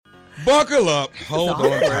Buckle up. Hold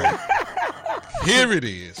on tight. Here it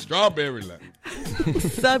is. Strawberry letter.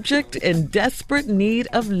 Subject: in desperate need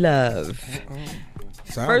of love.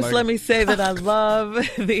 First, let me say that I love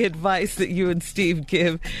the advice that you and Steve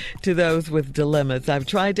give to those with dilemmas. I've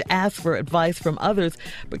tried to ask for advice from others,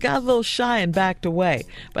 but got a little shy and backed away.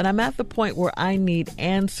 But I'm at the point where I need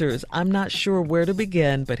answers. I'm not sure where to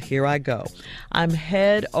begin, but here I go. I'm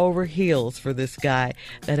head over heels for this guy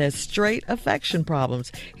that has straight affection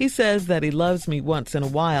problems. He says that he loves me once in a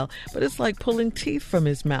while, but it's like pulling teeth from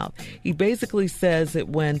his mouth. He basically says that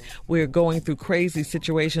when we're going through crazy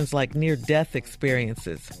situations like near-death experiences,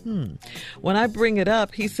 when I bring it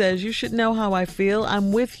up, he says, "You should know how I feel.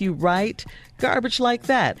 I'm with you, right?" Garbage like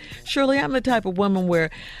that. Surely I'm the type of woman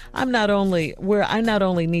where I not only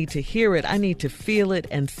need to hear it, I need to feel it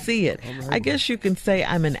and see it. I guess you can say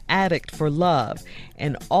I'm an addict for love.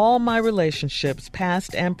 In all my relationships,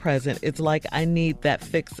 past and present, it's like I need that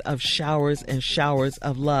fix of showers and showers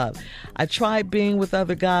of love. I tried being with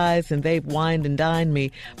other guys and they've wined and dined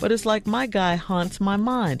me, but it's like my guy haunts my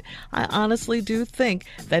mind. I honestly do think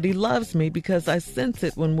that he loves me because I sense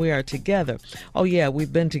it when we are together. Oh yeah,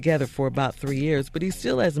 we've been together for about 3 years, but he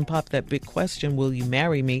still hasn't popped that big question, will you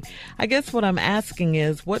marry me? I guess what I'm asking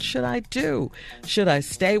is, what should I do? Should I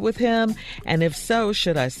stay with him? And if so,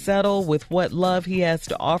 should I settle with what love he has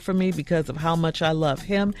to offer me because of how much I love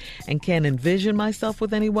him and can't envision myself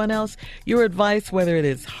with anyone else? Your advice, whether it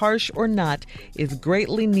is harsh or not, is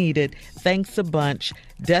greatly needed. Thanks a bunch.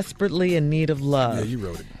 Desperately in need of love. Yeah, you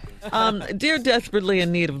wrote it. Dear desperately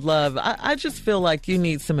in need of love, I just feel like you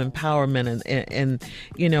need some empowerment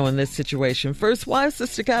in this situation. First, why is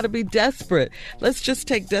sister got to be desperate? Let's just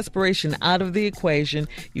take desperation out of the equation.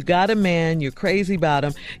 You got a man, you're crazy about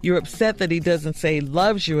him, you're upset that he doesn't say he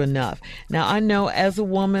loves you enough. Now, I know as a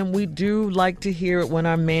woman, we do like to hear it when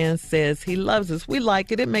our man says he loves us. We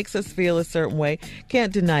like it. It makes us feel a certain way.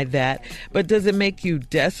 Can't deny that. But does it make you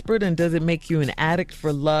desperate and does it make you an addict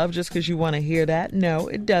for love just because you want to hear that? No,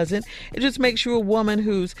 it doesn't. It just makes you a woman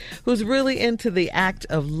who's really into the act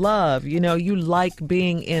of love. You know, you like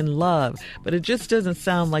being in love, but it just doesn't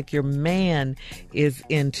sound like your man is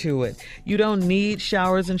into it. You don't need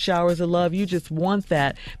showers and showers of love. You just want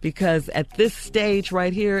that because at this stage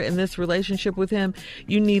right here in this relationship with him,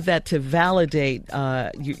 you need that to validate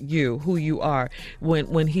you who you are.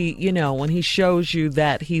 When he shows you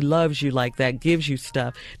that he loves you like that, gives you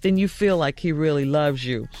stuff, then you feel like he really loves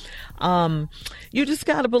you. You just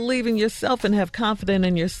got to believe in yourself and have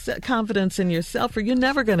confidence in yourself, or you're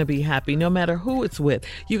never going to be happy, no matter who it's with.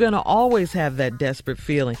 You're going to always have that desperate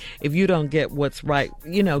feeling if you don't get what's right,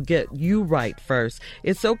 get you right first.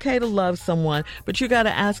 It's okay to love someone, but you got to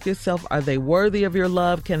ask yourself, are they worthy of your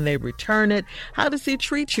love? Can they return it? How does he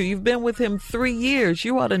treat you? You've been with him 3 years.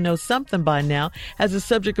 You ought to know something by now. Has the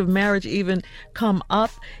subject of marriage even come up?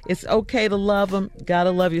 It's okay to love him. Got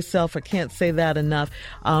to love yourself. I can't say that enough.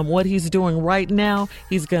 What he's doing right now,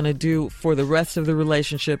 he's going to do for the rest of the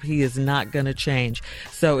relationship. He is not going to change.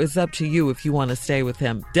 So it's up to you if you want to stay with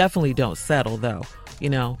him. Definitely don't settle, though.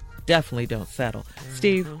 Definitely don't settle.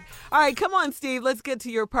 Steve? All right, come on, Steve. Let's get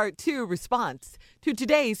to your part 2 response to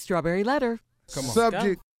today's Strawberry Letter. Come on.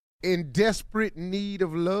 Subject: in desperate need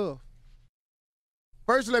of love.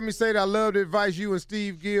 First, let me say that I love the advice you and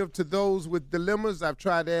Steve give to those with dilemmas. I've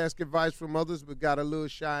tried to ask advice from others, but got a little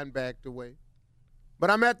shy and backed away. But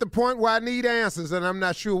I'm at the point where I need answers, and I'm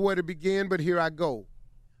not sure where to begin, but here I go.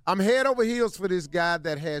 I'm head over heels for this guy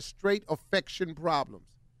that has straight affection problems.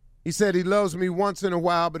 He said he loves me once in a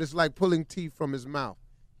while, but it's like pulling teeth from his mouth.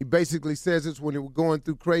 He basically says it's when we're going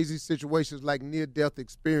through crazy situations like near-death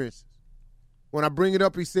experiences. When I bring it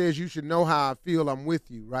up, he says, you should know how I feel. I'm with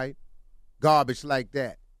you, right? Garbage like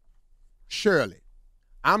that. Surely,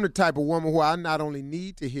 I'm the type of woman who I not only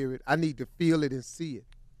need to hear it, I need to feel it and see it.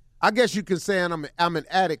 I guess you can say I'm an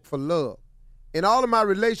addict for love. In all of my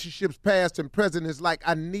relationships, past and present, it's like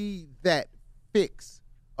I need that fix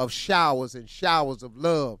of showers and showers of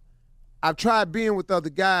love. I've tried being with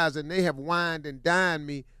other guys, and they have wined and dined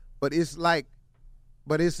me, but it's like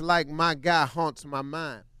my guy haunts my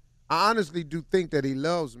mind. I honestly do think that he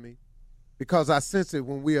loves me because I sense it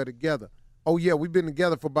when we are together. Oh, yeah, we've been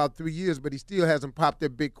together for about 3 years, but he still hasn't popped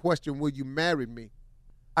that big question, will you marry me?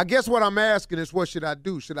 I guess what I'm asking is, what should I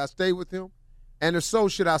do? Should I stay with him? And if so,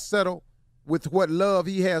 should I settle with what love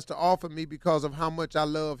he has to offer me because of how much I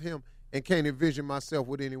love him and can't envision myself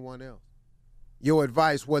with anyone else? Your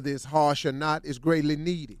advice, whether it's harsh or not, is greatly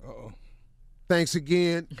needed. Uh-oh. Thanks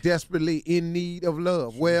again. Desperately in need of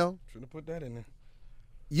love. Well, should have put that in there.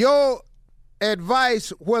 Your Advice,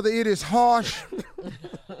 whether it is harsh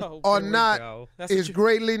or not, is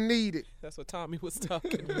greatly needed. That's what Tommy was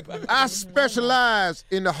talking about. I specialize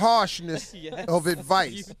in the harshness of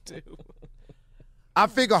advice. You do. I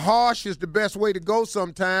figure harsh is the best way to go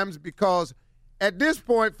sometimes because at this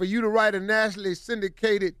point, for you to write a nationally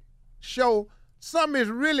syndicated show, something is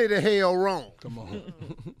really the hell wrong. Come on.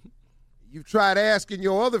 You tried asking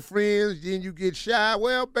your other friends, then you get shy.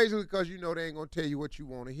 Well, basically because you know they ain't going to tell you what you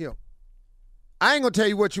want to hear. I ain't going to tell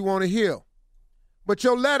you what you want to hear. But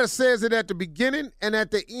your letter says it at the beginning and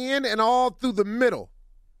at the end and all through the middle.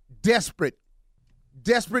 Desperate.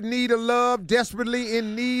 Desperate need of love, desperately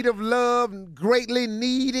in need of love, greatly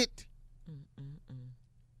need it.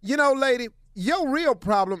 You know, lady, your real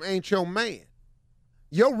problem ain't your man.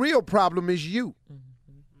 Your real problem is you.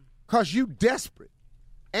 Because you desperate.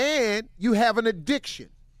 And you have an addiction.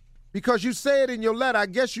 Because you say it in your letter, I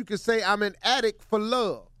guess you could say I'm an addict for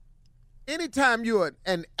love. Anytime you're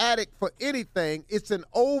an addict for anything, it's an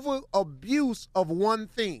over-abuse of one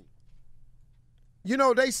thing. You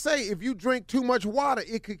know, they say if you drink too much water,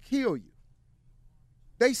 it could kill you.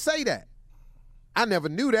 They say that. I never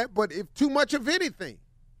knew that, but if too much of anything,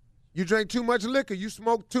 you drink too much liquor, you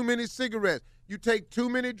smoke too many cigarettes, you take too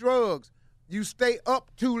many drugs, you stay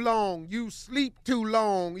up too long, you sleep too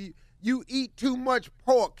long, you eat too much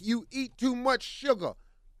pork, you eat too much sugar,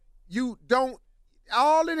 you don't,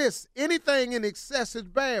 all of this, anything in excess is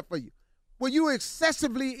bad for you. Well, you're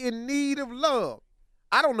excessively in need of love.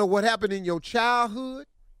 I don't know what happened in your childhood.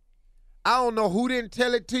 I don't know who didn't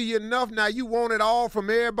tell it to you enough. Now you want it all from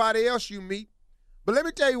everybody else you meet. But let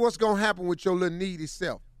me tell you what's going to happen with your little needy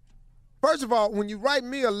self. First of all, when you write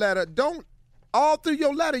me a letter, don't, all through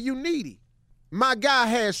your letter, you needy. My guy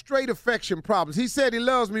has straight affection problems. He said he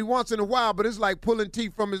loves me once in a while, but it's like pulling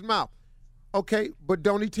teeth from his mouth. Okay, but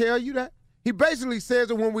don't he tell you that? He basically says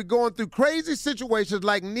that when we're going through crazy situations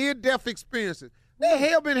like near-death experiences, the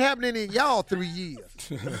hell been happening in y'all 3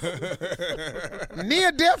 years?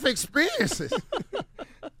 Near-death experiences.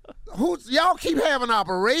 Y'all keep having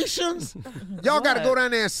operations? Y'all got to go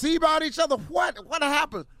down there and see about each other? What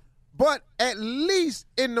happens? But at least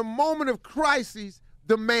in the moment of crisis,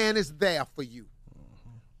 the man is there for you.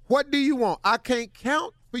 What do you want? I can't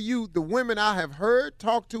count for you the women I have heard,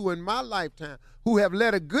 talked to in my lifetime who have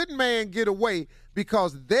let a good man get away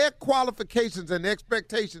because their qualifications and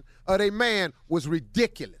expectations of a man was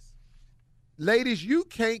ridiculous. Ladies, you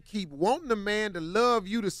can't keep wanting a man to love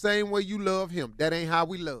you the same way you love him. That ain't how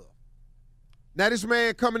we love. Now this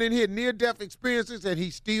man coming in here, near-death experiences, and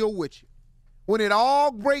he's still with you. When it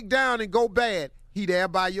all break down and go bad, he there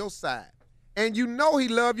by your side. And you know he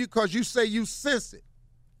love you because you say you sense it.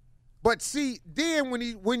 But see, then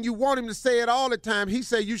when you want him to say it all the time, he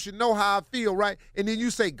say you should know how I feel, right? And then you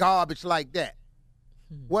say garbage like that.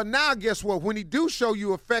 Well, now guess what? When he do show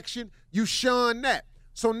you affection, you shun that.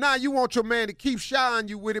 So now you want your man to keep shying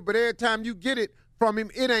you with it, but every time you get it from him,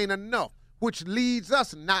 it ain't enough, which leads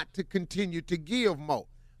us not to continue to give more.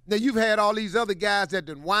 Now, you've had all these other guys that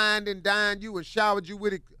done wined and dined you and showered you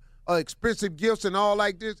with expensive gifts and all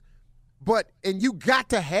like this, and you got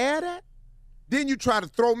to have that? Then you try to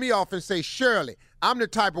throw me off and say, Shirley, I'm the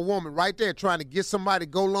type of woman right there trying to get somebody to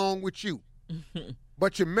go along with you.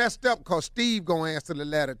 But you messed up because Steve going to answer the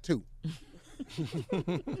letter too.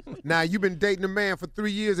 Now, you've been dating a man for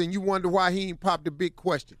 3 years and you wonder why he ain't popped the big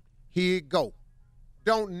question. Here it go.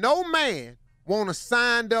 Don't no man want to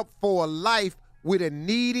sign up for a life with a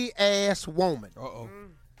needy-ass woman. Uh-oh.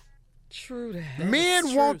 True that.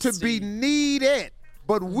 Men want to be needed,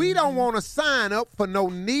 but we don't want to sign up for no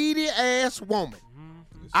needy-ass woman.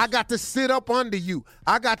 I got to sit up under you.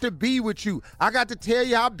 I got to be with you. I got to tell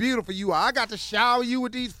you how beautiful you are. I got to shower you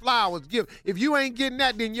with these flowers. If you ain't getting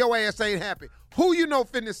that, then your ass ain't happy. Who you know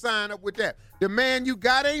finna sign up with that? The man you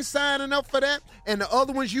got ain't signing up for that, and the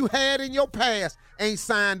other ones you had in your past ain't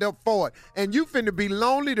signed up for it. And you finna be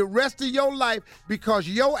lonely the rest of your life because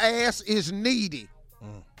your ass is needy.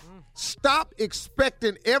 Stop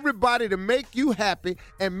expecting everybody to make you happy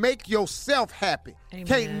and make yourself happy. Amen.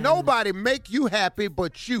 Can't nobody make you happy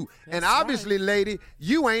but you. And obviously, lady,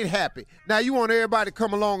 you ain't happy. Now you want everybody to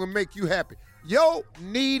come along and make you happy. Your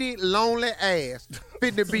needy, lonely ass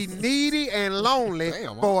finna be needy and lonely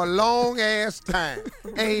for a long ass time.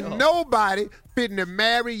 Ain't nobody finna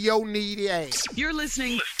marry your needy ass. You're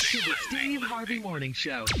listening to the Steve Harvey Morning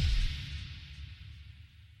Show.